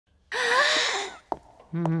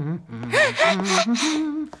I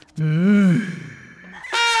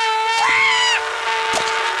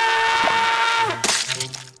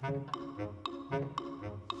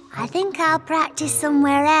think I'll practice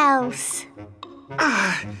somewhere else.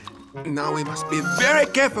 Now we must be very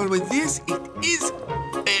careful with this. It is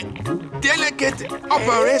a delicate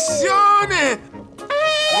operation.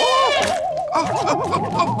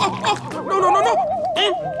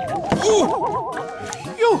 No.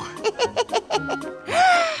 You.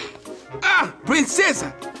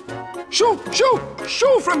 Prinzessin.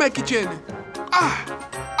 Shoo from my kitchen.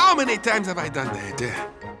 How many times have I done that?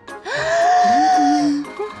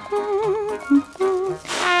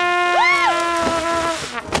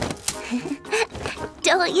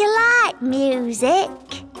 Don't you like music?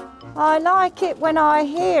 I like it when I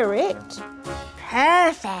hear it.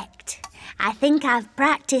 Perfect. I think I've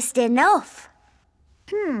practiced enough.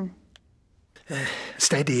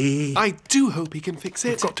 Steady. I do hope he can fix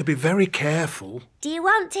it. You've got to be very careful. Do you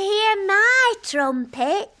want to hear my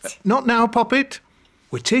trumpet? Not now, Poppet.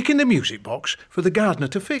 We're taking the music box for the gardener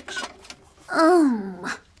to fix.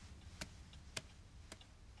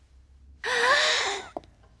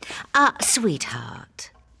 Sweetheart,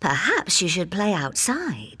 perhaps you should play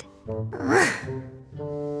outside.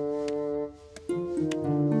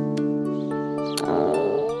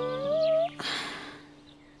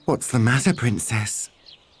 What's the matter, Princess?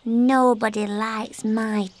 Nobody likes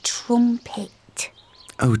my trumpet.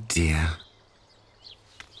 Oh, dear.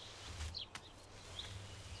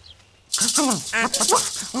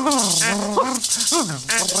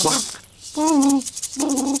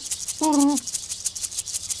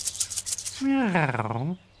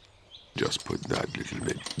 Just put that little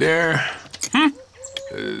bit there.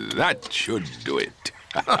 That should do it.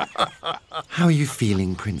 How are you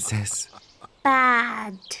feeling, Princess?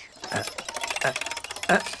 Bad.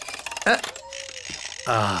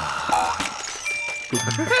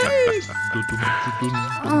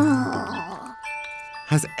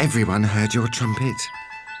 Has everyone heard your trumpet?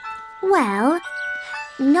 Well,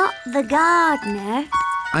 not the gardener.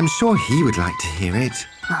 I'm sure he would like to hear it.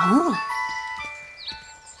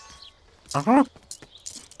 Gardener!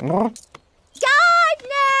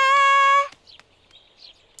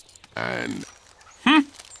 And...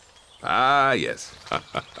 yes.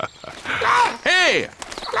 Hey!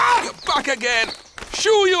 You're back again! Shoo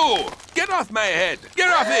you! Get off my head! Get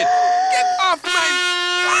off it! Get off my...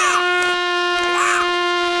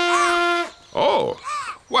 Oh!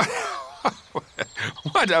 What?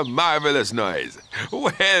 What a marvelous noise!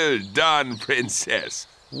 Well done, Princess.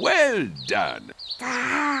 Well done.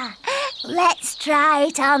 Let's try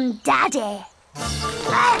it on Daddy.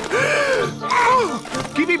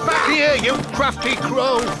 Give it back here, you crafty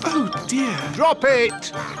crow. Oh, dear. Drop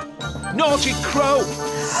it. Naughty crow.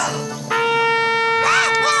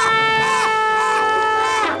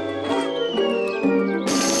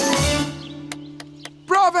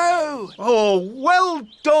 Bravo! Oh, well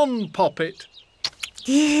done, Poppet.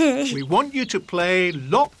 We want you to play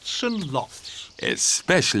lots and lots.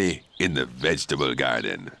 Especially in the vegetable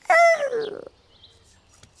garden.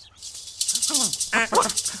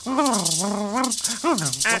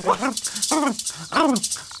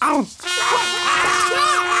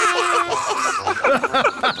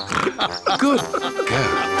 Good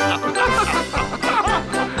girl.